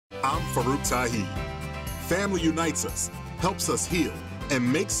I'm Faruq Tauheed. Family unites us, helps us heal,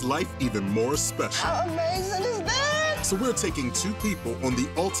 and makes life even more special. How amazing is that? So we're taking two people on the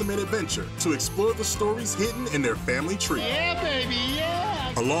ultimate adventure to explore the stories hidden in their family tree. Yeah, baby,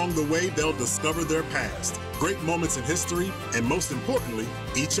 yeah! Along the way, they'll discover their past, great moments in history, and most importantly,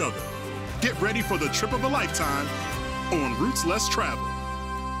 each other. Get ready for the trip of a lifetime on Roots Less Travel.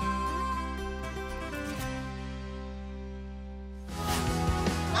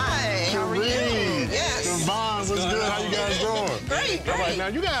 Hi, how are you? Yes. Devon, what's good? How you guys doing? Great, All right, great. now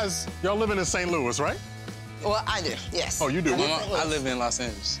y'all living in St. Louis, right? Well, I do, yes. Oh, you do? I live in Los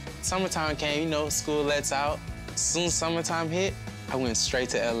Angeles. Summertime came, you know, school lets out. As soon as summertime hit, I went straight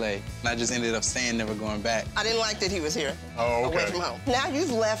to LA. And I just ended up staying, never going back. I didn't like that he was here. Oh, okay. Away from home. Now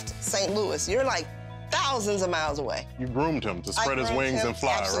you've left St. Louis. You're like thousands of miles away. You groomed him to spread his groomed wings him, and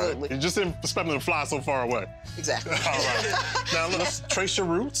fly, absolutely. right? You just didn't expect him to fly so far away. Exactly. All right. Now let's trace your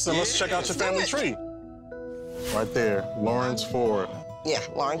roots and let's check out your family tree. Right there, Lawrence Ford. Yeah,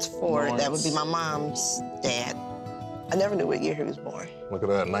 Lawrence Ford. That would be my mom's dad. I never knew what year he was born. Look at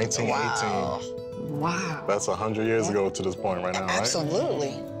that, 1918. Wow. Wow. That's 100 years ago to this point right now, right?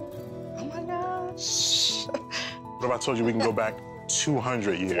 Absolutely. Oh my gosh. What if I told you we can go back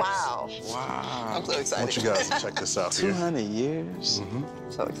 200 years? Wow. Wow. I'm so I excited. want you guys to check this out here. 200 years?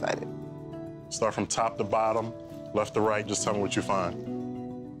 Mm-hmm. So excited. Start from top to bottom, left to right. Just tell me what you find.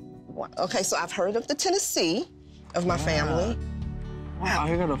 Wow. Okay, so I've heard of the Tennessee of my family. Wow,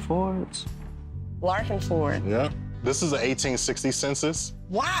 here go the Fords. Larkin Ford. Yeah. This is an 1860 census.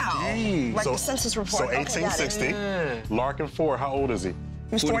 Wow. Dang. Like the census report. So Okay, got it. 1860. Yeah. Larkin Ford, how old is he? He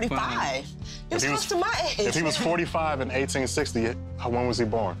was 45. He was If he close to my age. If he was 45 in 1860, when was he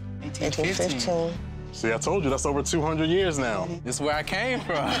born? 1815. See, I told you, that's over 200 years now. This is where I came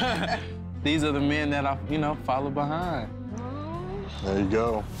from. These are the men that I, you know, follow behind. There you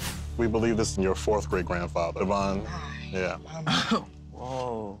go. We believe this is your fourth great-grandfather, Devon. Yeah.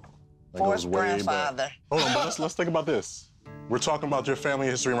 Whoa. That goes Fourth way grandfather. back. Hold on, but let's think about this. We're talking about your family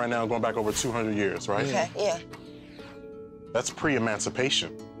history right now going back over 200 years, right? Okay, yeah. That's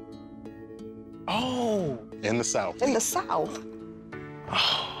pre-emancipation. Oh. In the South. In the South.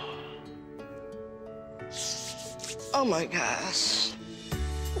 Oh my gosh.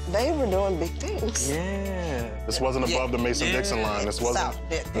 They were doing big things. Yeah. This wasn't above the Mason-Dixon line. This wasn't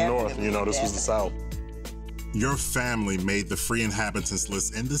South, the North. You know, this was the South. Your family made the free inhabitants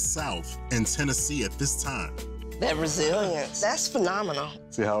list in the South and Tennessee at this time. That resilience. That's phenomenal.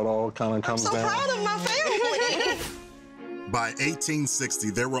 See how it all kind of comes I'm so down? proud of my family. By 1860,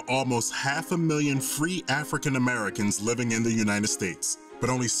 there were almost 500,000 free African Americans living in the United States, but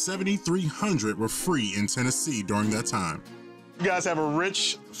only 7,300 were free in Tennessee during that time. You guys have a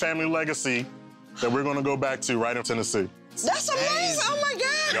rich family legacy that we're going to go back to right in Tennessee. That's amazing. Oh my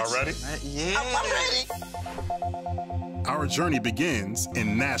God. Y'all ready? Yeah. I'm ready. Our journey begins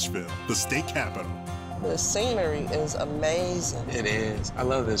in Nashville, the state capital. The scenery is amazing. It is. I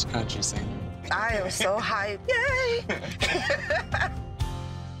love this country scenery. I am so hyped. Yay!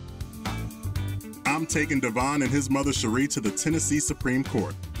 I'm taking Devon and his mother Cherie to the Tennessee Supreme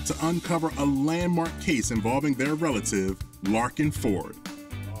Court to uncover a landmark case involving their relative, Larkin Ford.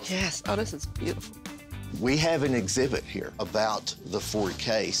 Yes. Oh, this is beautiful. We have an exhibit here about the Ford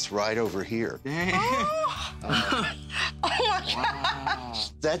case right over here. Oh my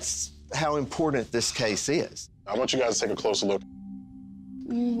gosh. That's how important this case is. I want you guys to take a closer look.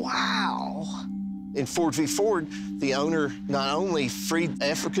 Wow. In Ford v. Ford, the owner not only freed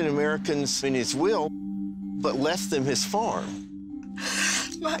African Americans in his will, but left them his farm.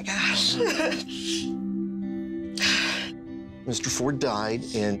 My gosh. Mr. Ford died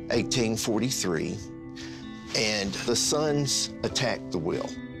in 1843, and the sons attacked the will.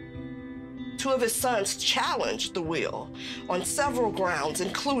 Two of his sons challenged the will on several grounds,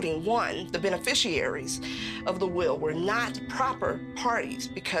 including one, the beneficiaries of the will were not proper parties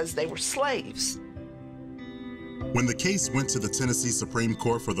because they were slaves. When the case went to the Tennessee Supreme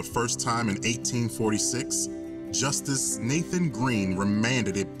Court for the first time in 1846, Justice Nathan Green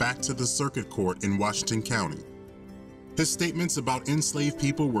remanded it back to the Circuit Court in Washington County. His statements about enslaved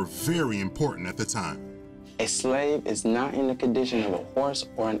people were very important at the time. A slave is not in the condition of a horse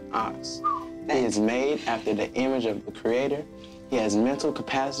or an ox. He is made after the image of the Creator. He has mental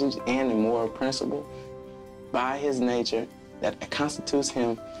capacities and a moral principle by his nature that constitutes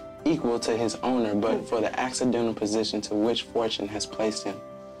him equal to his owner, but for the accidental position to which fortune has placed him.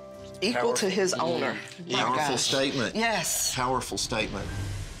 Equal to his owner. My Powerful gosh. statement. Yes. Powerful statement.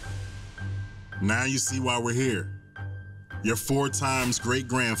 Now you see why we're here. Your 4 times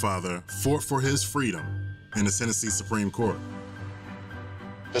great-grandfather fought for his freedom in the Tennessee Supreme Court.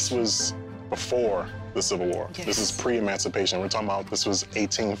 This was before the Civil War. Yes. This is pre-emancipation. We're talking about this was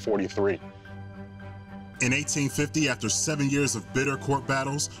 1843. In 1850, after 7 years of bitter court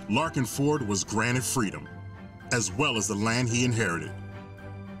battles, Larkin Ford was granted freedom, as well as the land he inherited.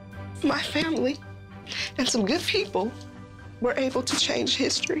 My family and some good people were able to change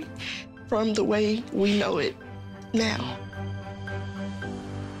history from the way we know it now.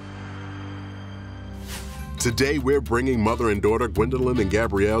 Today, we're bringing mother and daughter Gwendolyn and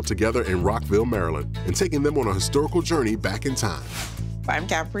Gabrielle together in Rockville, Maryland, and taking them on a historical journey back in time. I'm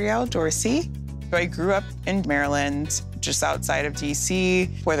Gabrielle Dorsey. I grew up in Maryland, just outside of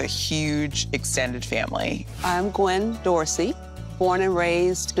DC, with a huge extended family. I'm Gwen Dorsey, born and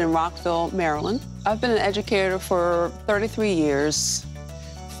raised in Rockville, Maryland. I've been an educator for 33 years.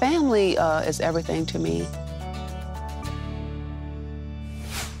 Family is everything to me.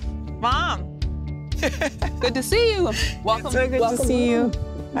 Mom! Good to see you. Welcome. It's so good to see you.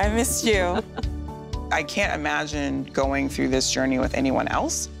 I missed you. I can't imagine going through this journey with anyone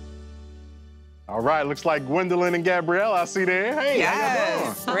else. All right, looks like Gwendolyn and Gabrielle I see there. Hey,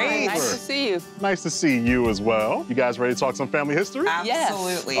 Yes, how y'all doing? great. Nice to see you. Nice to see you as well. You guys ready to talk some family history?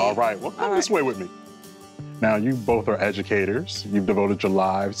 Absolutely. All right, well, come this way with me. Now, you both are educators. You've devoted your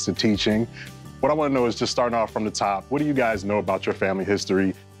lives to teaching. What I want to know is, just starting off from the top, what do you guys know about your family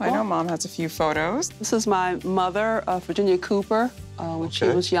history? I know Mom has a few photos. This is my mother, Virginia Cooper, when she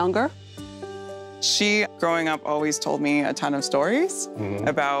was younger. She, growing up, always told me a ton of stories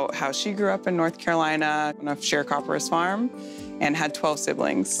about how she grew up in North Carolina on a sharecropper's farm and had 12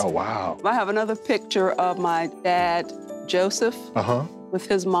 siblings. Oh, wow. I have another picture of my dad, Joseph, with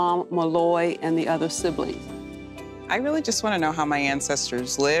his mom, Malloy, and the other siblings. I really just want to know how my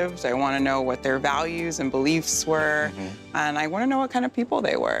ancestors lived. I want to know what their values and beliefs were, and I want to know what kind of people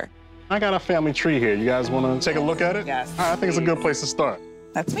they were. I got a family tree here. You guys want to take a look at it? Yes, I think it's a good place to start.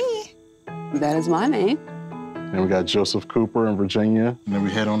 That's me. That is my name. And we got Joseph Cooper in Virginia. And then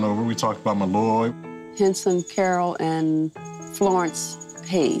we head on over. We talked about Malloy. Henson, Carol, and Florence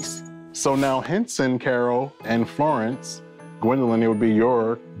Hayes. So now Henson, Carol, and Florence, Gwendolyn, it would be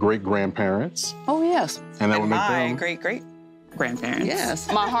your great-grandparents. Oh, yes. And that would make My them... great-great-grandparents.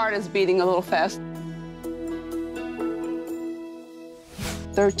 Yes. My heart is beating a little fast.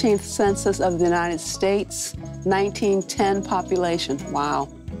 13th Census of the United States, 1910 population. Wow.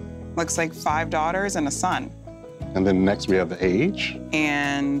 Looks like 5 daughters and a son. And then next we have the age.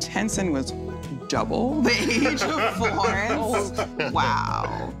 And Henson was double the age of Florence.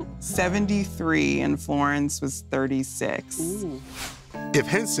 Wow. 73 and Florence was 36. Ooh. If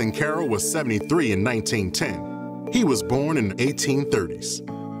Henson Carroll was 73 in 1910, he was born in the 1830s.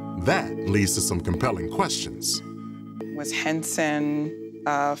 That leads to some compelling questions. Was Henson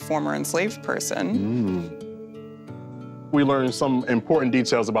a former enslaved person? We learned some important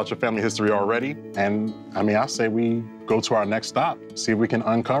details about your family history already. And I mean, I say we go to our next stop, see if we can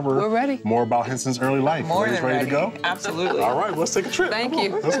uncover We're ready. more about Henson's early life. More Ladies than ready to go? Absolutely. All right, let's take a trip. Thank Come on.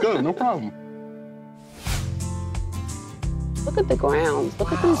 you. Let's go, no problem. Look at the grounds.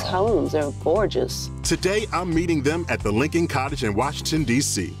 Look at these homes. They're gorgeous. Today, I'm meeting them at the Lincoln Cottage in Washington,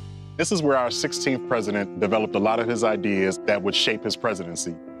 D.C. This is where our 16th president developed a lot of his ideas that would shape his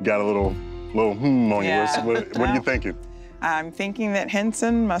presidency. Got a little on Yeah. you. What are you thinking? I'm thinking that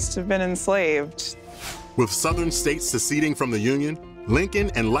Henson must have been enslaved. With southern states seceding from the Union,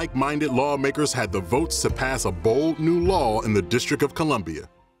 Lincoln and like-minded lawmakers had the votes to pass a bold new law in the District of Columbia.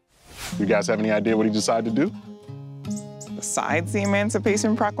 You guys have any idea what he decided to do? Besides the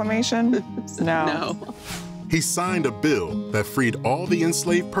Emancipation Proclamation? No. He signed a bill that freed all the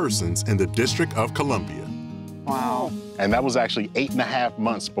enslaved persons in the District of Columbia. Wow. And that was actually 8.5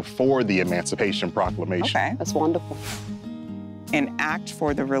 months before the Emancipation Proclamation. Okay. That's wonderful. An act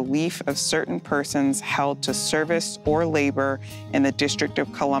for the relief of certain persons held to service or labor in the District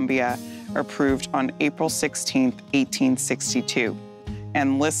of Columbia, approved on April 16, 1862.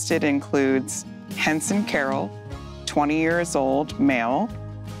 And listed includes Henson Carroll, 20 years old, male.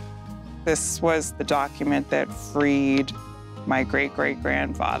 This was the document that freed my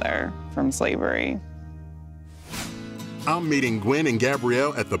great-great-grandfather from slavery. I'm meeting Gwen and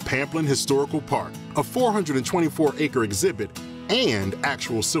Gabrielle at the Pamplin Historical Park, a 424-acre exhibit and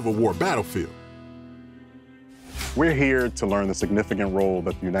actual Civil War battlefield. We're here to learn the significant role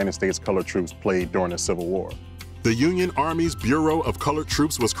that the United States colored troops played during the Civil War. The Union Army's Bureau of Colored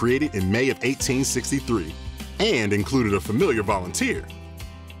Troops was created in May of 1863 and included a familiar volunteer.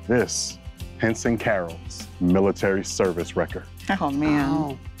 This, Henson Carroll's military service record. Oh, man.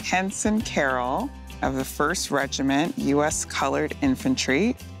 Wow. Henson Carroll of the 1st Regiment, U.S. Colored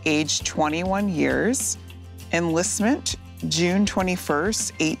Infantry, age 21 years, enlistment June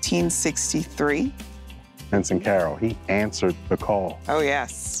 21st, 1863. Henson Carroll, he answered the call. Oh,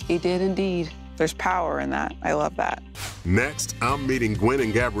 yes. He did indeed. There's power in that. I love that. Next, I'm meeting Gwen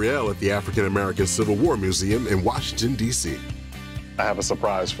and Gabrielle at the African American Civil War Museum in Washington, D.C. I have a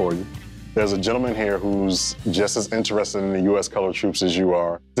surprise for you. There's a gentleman here who's just as interested in the U.S. colored troops as you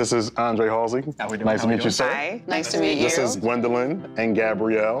are. This is Andre Halsey. Nice to meet you, sir. Hi. Nice to meet you. This is Gwendolyn and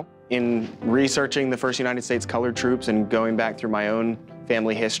Gabrielle. In researching the first United States colored troops and going back through my own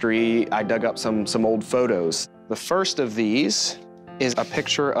family history, I dug up some old photos. The first of these is a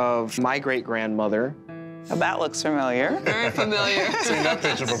picture of my great-grandmother. Oh, that looks familiar. Very familiar. Seen that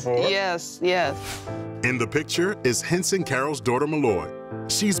picture before? Yes, yes. In the picture is Henson Carroll's daughter, Malloy.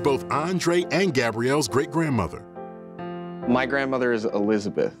 She's both Andre and Gabrielle's great-grandmother. My grandmother is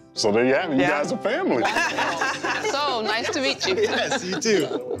Elizabeth. So there you have it. You guys are family. So, nice to meet you. Yes, you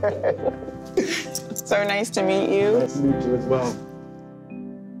too. So nice to meet you. Nice to meet you as well.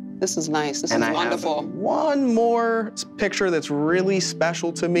 This is nice. This And is I wonderful. have one more picture that's really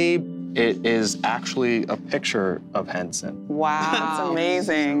special to me. It is actually a picture of Henson. Wow. That's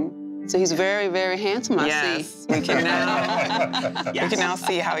amazing. So he's very, very handsome, I Yes, see. we can now, we can now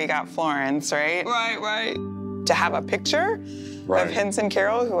see how he got Florence, right? Right. To have a picture Right. of Henson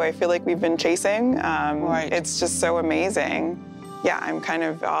Carroll, who I feel like we've been chasing, it's just so amazing. Yeah, I'm kind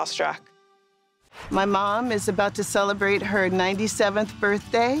of awestruck. My mom is about to celebrate her 97th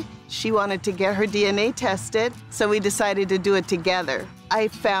birthday. She wanted to get her DNA tested, so we decided to do it together. I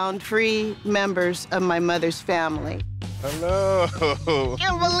found 3 members of my mother's family. Hello.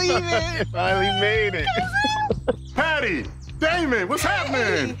 Can't believe it. Finally made it. Patty, Damon, what's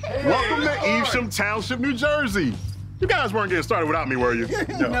happening? Welcome to Evesham Township, New Jersey. You guys weren't getting started without me, were you?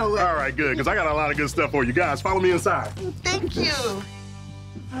 No way. All right, good, because I got a lot of good stuff for you guys. Follow me inside. Thank you.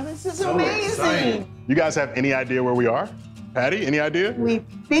 Oh, this is amazing. You guys have any idea where we are? Patty, any idea? We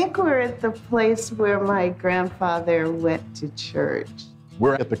think we're at the place where my grandfather went to church.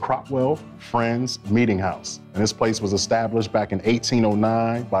 We're at the Cropwell Friends Meeting House, and this place was established back in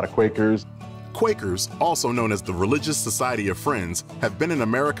 1809 by the Quakers. Quakers, also known as the Religious Society of Friends, have been in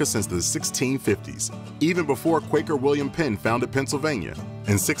America since the 1650s, even before Quaker William Penn founded Pennsylvania.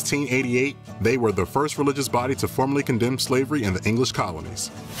 In 1688, they were the first religious body to formally condemn slavery in the English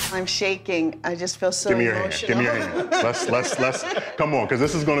colonies. I'm shaking. I just feel so Give me your hand. emotional. Give me your hand. Let's come on, because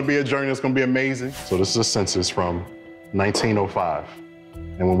this is going to be a journey that's going to be amazing. So this is a census from 1905.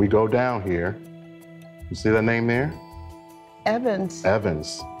 And when we go down here, you see that name there? Evans.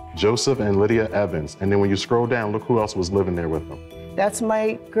 Evans. Joseph and Lydia Evans. And then when you scroll down, look who else was living there with them. That's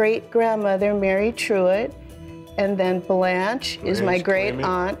my great-grandmother, Mary Truitt. And then Blanche is my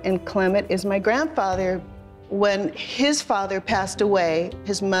great-aunt, and Clement is my grandfather. When his father passed away,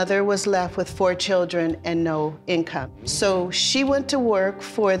 his mother was left with 4 children and no income. So she went to work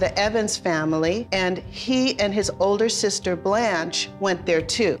for the Evans family, and he and his older sister, Blanche, went there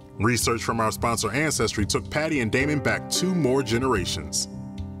too. Research from our sponsor Ancestry took Patty and Damon back 2 more generations.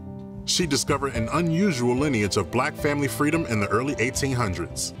 She discovered an unusual lineage of black family freedom in the early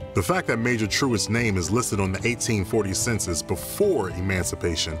 1800s. The fact that Major Truitt's name is listed on the 1840 census before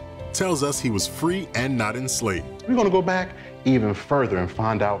emancipation tells us he was free and not enslaved. We're going to go back even further and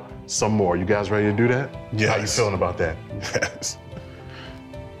find out some more. You guys ready to do that? Yes. How you feeling about that? Yes.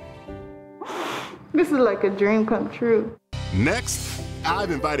 This is like a dream come true. Next,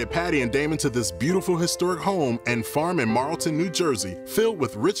 I've invited Patty and Damon to this beautiful historic home and farm in Marlton, New Jersey, filled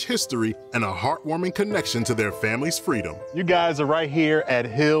with rich history and a heartwarming connection to their family's freedom. You guys are right here at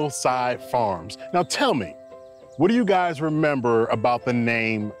Hillside Farms. Now tell me, what do you guys remember about the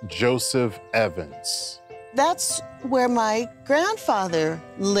name Joseph Evans? That's where my grandfather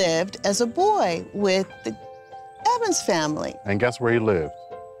lived as a boy with the Evans family. And guess where he lived?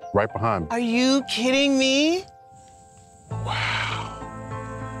 Right behind me. Are you kidding me?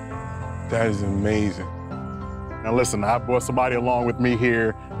 That is amazing. Now listen, I brought somebody along with me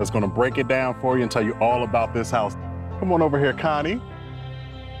here that's gonna break it down for you and tell you all about this house. Come on over here, Connie.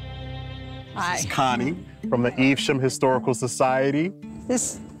 Hi. This is Connie from the Evesham Historical Society.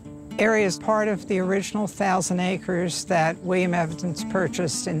 This area is part of the original 1,000 acres that William Evans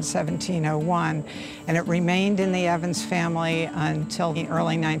purchased in 1701, and it remained in the Evans family until the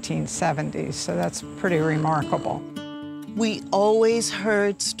early 1970s, so that's pretty remarkable. We always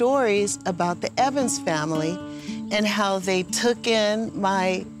heard stories about the Evans family and how they took in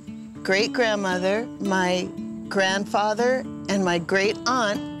my great-grandmother, my grandfather, and my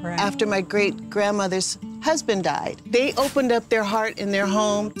great-aunt after my great-grandmother's husband died. They opened up their heart and their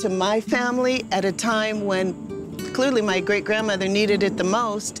home to my family at a time when clearly my great-grandmother needed it the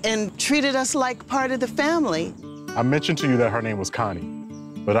most and treated us like part of the family. I mentioned to you that her name was Connie,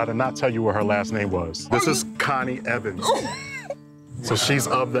 but I did not tell you what her last name was. This is Connie Evans. So she's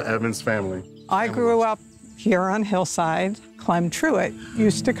of the Evans family. I grew up here on Hillside. Clem Truitt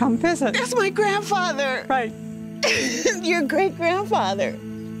used to come visit. That's my grandfather. Right. Your great-grandfather.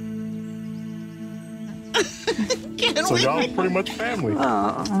 So y'all pretty much family.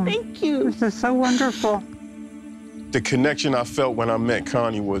 Oh, Thank you. this is so wonderful. The connection I felt when I met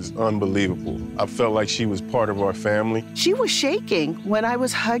Connie was unbelievable. I felt like she was part of our family. She was shaking. When I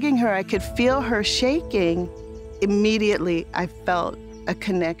was hugging her, I could feel her shaking. Immediately, I felt a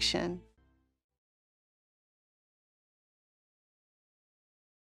connection.